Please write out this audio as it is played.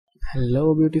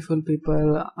Hello beautiful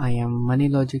people, I am Money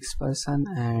Logics person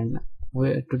and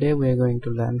today we are going to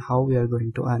learn how we are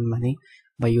going to earn money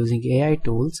by using AI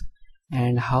tools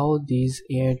and how these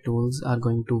AI tools are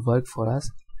going to work for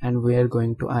us and we are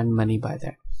going to earn money by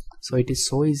that. So it is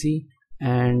so easy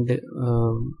and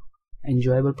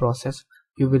enjoyable process.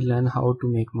 You will learn how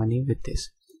to make money with this.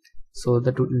 So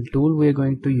the tool we are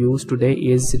going to use today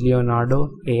is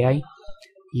Leonardo AI.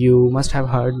 You must have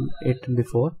heard it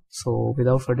before, so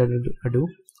without further ado,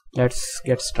 let's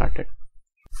get started.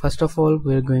 First of all,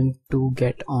 we're going to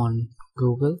get on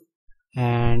Google,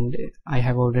 and I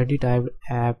have already typed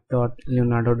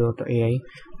app.leonardo.ai.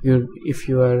 If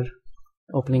you are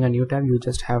opening a new tab, you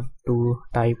just have to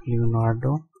type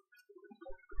Leonardo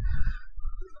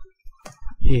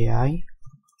AI,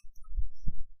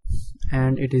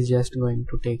 and it is just going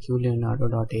to take you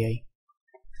leonardo.ai.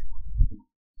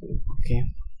 Okay,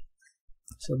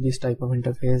 so this type of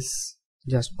interface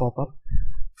just pop up.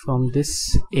 From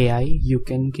this AI you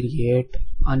can create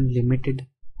unlimited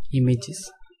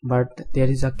images, but there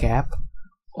is a cap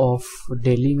of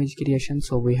daily image creation,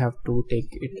 so we have to take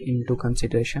it into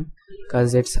consideration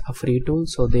because it's a free tool,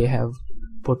 so they have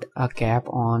put a cap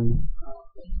on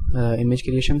image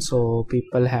creation, so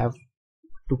people have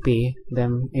to pay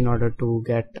them in order to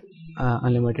get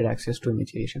unlimited access to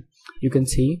image creation. You can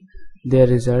see their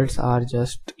results are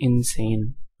just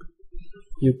insane.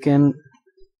 You can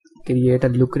create a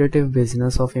lucrative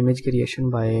business of image creation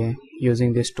by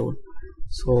using this tool.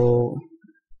 So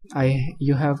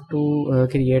you have to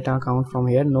create an account from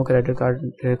here. No credit card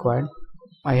required.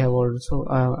 I have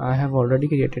already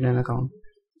created an account,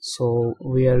 so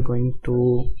we're going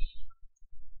to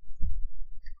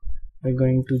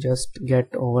just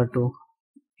get over to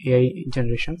AI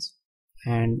generations,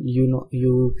 and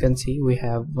you can see we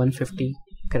have 150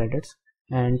 credits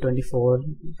and 24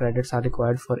 credits are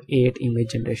required for 8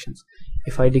 image generations.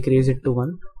 If I decrease it to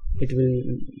 1, it will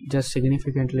just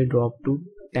significantly drop to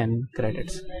 10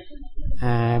 credits,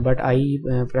 but I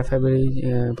preferably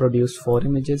produce 4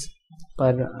 images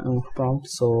per prompt,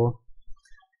 so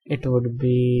it would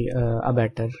be a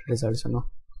better result,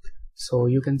 So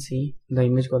you can see the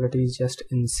image quality is just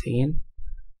insane.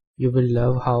 You will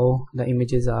love how the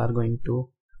images are going to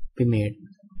be made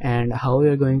and how we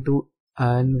are going to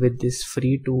earn with this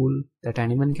free tool that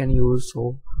anyone can use.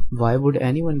 So why would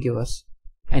anyone give us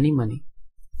any money?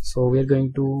 So we are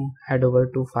going to head over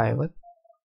to Fiverr,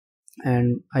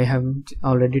 and I have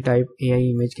already typed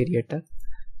AI image creator.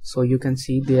 So you can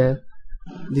see there,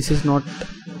 this is not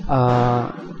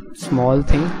a small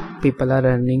thing. People are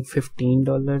earning $15,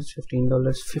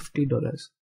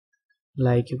 $50.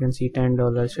 Like you can see $10,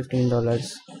 $15,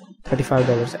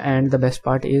 $35, and the best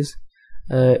part is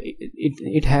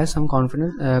it has some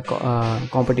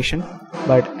competition,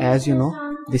 but as you know,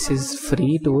 this is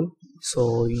free tool,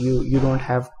 so you don't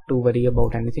have to worry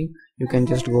about anything. You can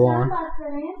just go on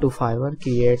to Fiverr,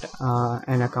 create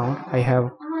an account. I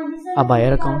have a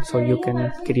buyer account, so you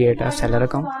can create a seller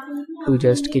account to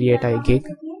just create a gig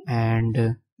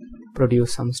and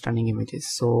produce some stunning images.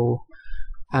 So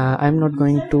I'm not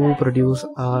going to produce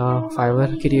a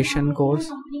Fiverr gig creation course,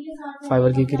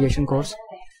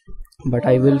 but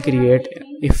I will create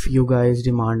if you guys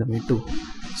demand me to.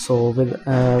 So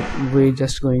we're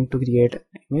just going to create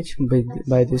image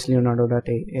by this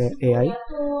Leonardo.ai.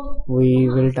 We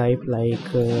will type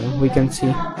like we can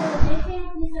see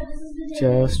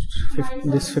just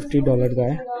this $50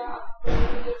 guy.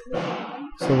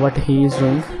 So what he is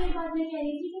doing,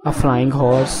 a flying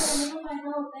horse,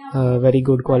 very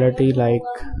good quality. Like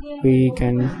we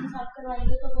can,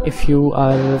 if you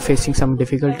are facing some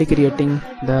difficulty creating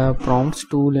the prompts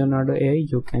to Leonardo AI,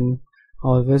 you can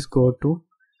always go to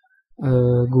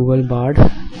Google Bard,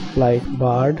 like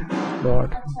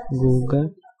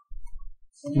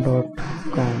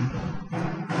bard.google.com.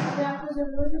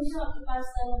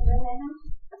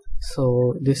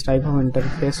 So this type of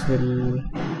interface will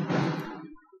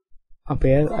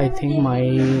appear. I think my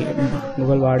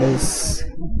Google Bard is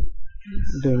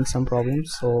doing some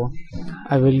problems, so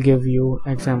I will give you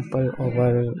example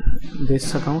over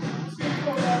this account,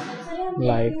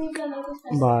 like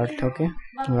Bart. Okay,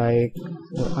 like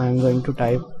I'm going to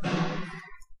type,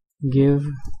 give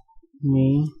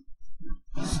me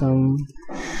some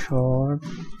short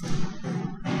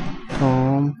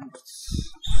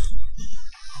prompts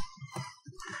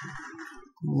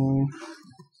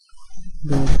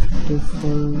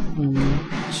beautiful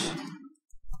image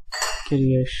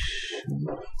creation.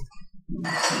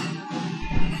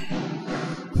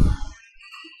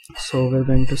 So we're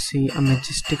going to see a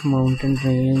majestic mountain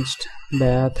range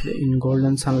bathed in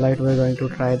golden sunlight. We're going to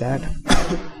try that.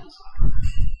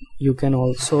 you can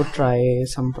also try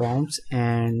some prompts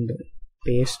and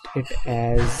paste it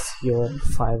as your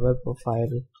Fiverr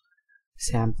profile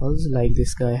samples, like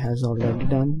this guy has already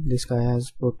done. This guy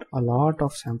has put a lot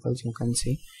of samples. You can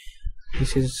see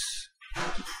this is,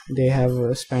 they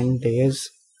have spent days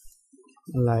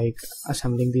like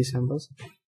assembling these samples.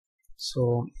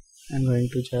 So I'm going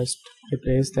to just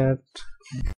replace that,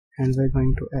 and we're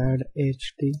going to add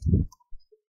HD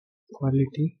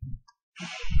quality,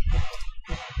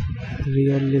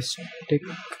 realistic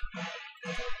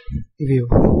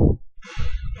view.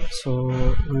 So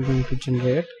we're going to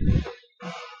generate,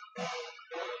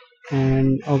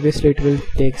 and obviously it will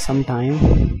take some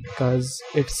time because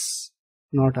it's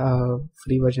not a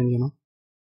free version, you know.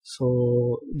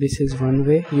 So this is one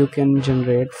way you can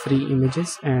generate free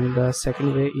images, and the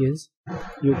second way is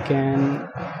you can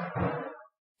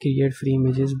create free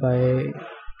images by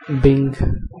Bing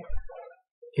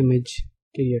image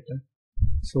creator.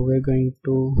 So we're going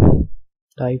to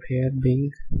type here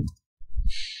Bing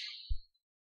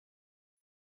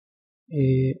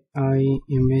AI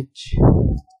image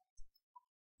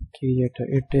creator.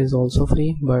 It is also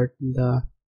free, but the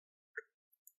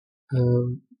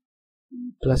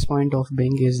plus point of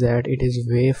Bing is that it is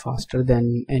way faster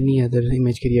than any other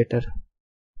image creator.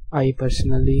 I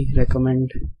personally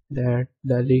recommend that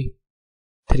DALL-E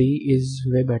 3 is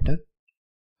way better,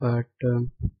 but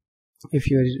if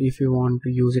you want to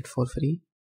use it for free,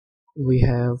 we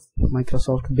have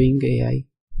Microsoft Bing AI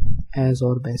as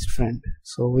our best friend.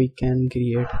 So we can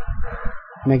create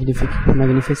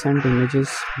magnificent images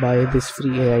by this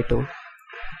free AI tool.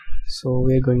 So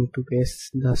we're going to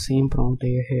paste the same prompt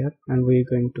here, and we're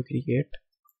going to create.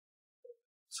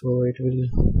 So it will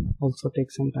also take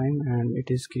some time, and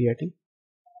it is creating,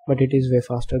 but it is way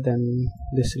faster than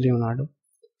this Leonardo.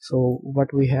 So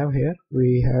what we have here,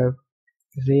 we have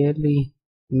really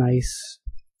nice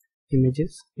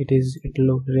images. It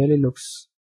really looks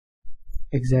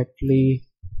exactly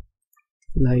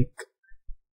like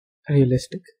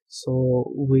realistic.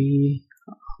 So we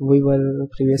were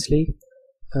previously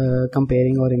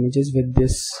comparing our images with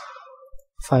this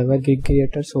Fiverr gig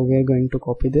creator, so we are going to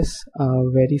copy this.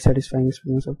 Very satisfying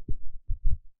experience.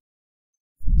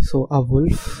 So a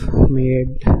wolf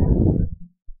made,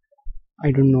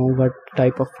 I don't know what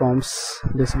type of prompts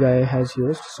this guy has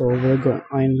used, so we're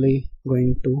only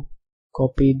going to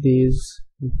copy these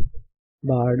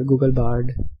Google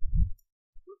Bard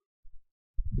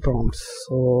prompts.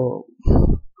 So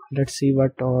let's see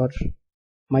what our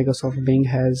Microsoft Bing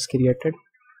has created.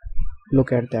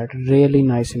 Look at that, really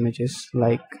nice images.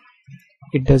 Like,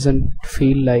 it doesn't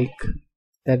feel like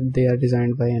that they are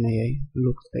designed by an AI.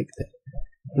 Looks like that.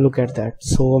 Look at that,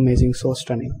 so amazing, so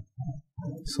stunning.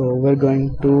 So we're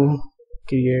going to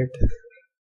create,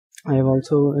 I have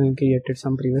also created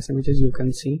some previous images. You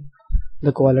can see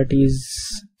the quality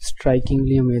is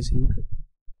strikingly amazing.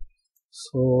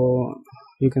 So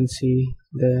you can see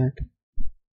that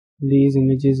these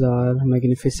images are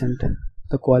magnificent.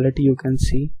 The quality, you can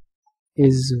see,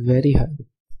 is very high,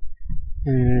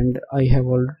 and I have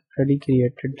already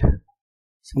created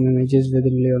some images with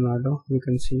Leonardo. You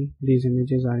can see these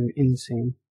images are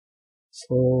insane.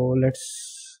 So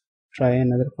let's try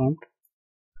another prompt.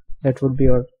 That would be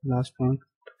our last prompt.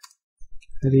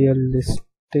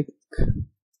 Realistic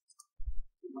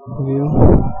view.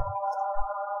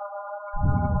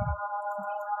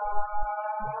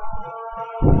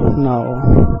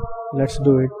 Now let's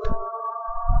do it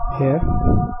here.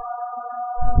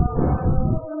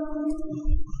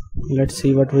 Let's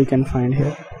see what we can find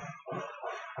here.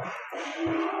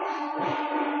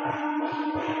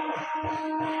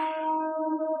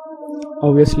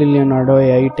 Obviously Leonardo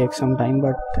AI takes some time,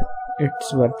 but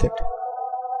it's worth it.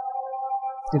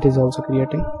 It is also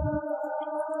creating.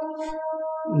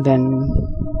 Then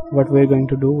what we're going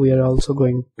to do, we are also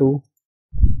going to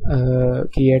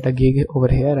create a gig over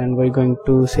here, and we're going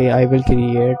to say I will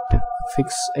create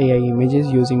fix AI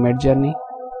images using Midjourney,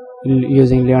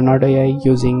 using Leonardo AI,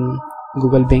 using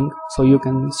Google Bing. So you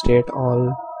can state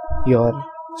all your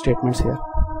statements here.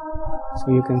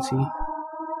 So you can see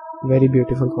very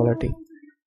beautiful quality.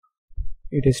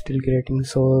 It is still creating.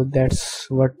 So that's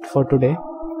what for today.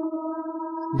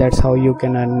 That's how you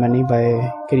can earn money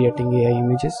by creating AI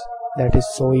images. That is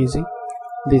so easy.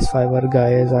 These Fiverr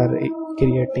guys are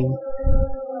creating,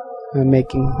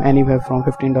 making anywhere from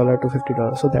 $15 to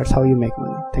 $50. So that's how you make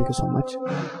money. Thank you so much.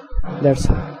 That's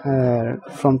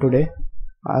from today.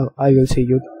 I will see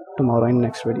you tomorrow in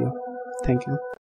next video. Thank you.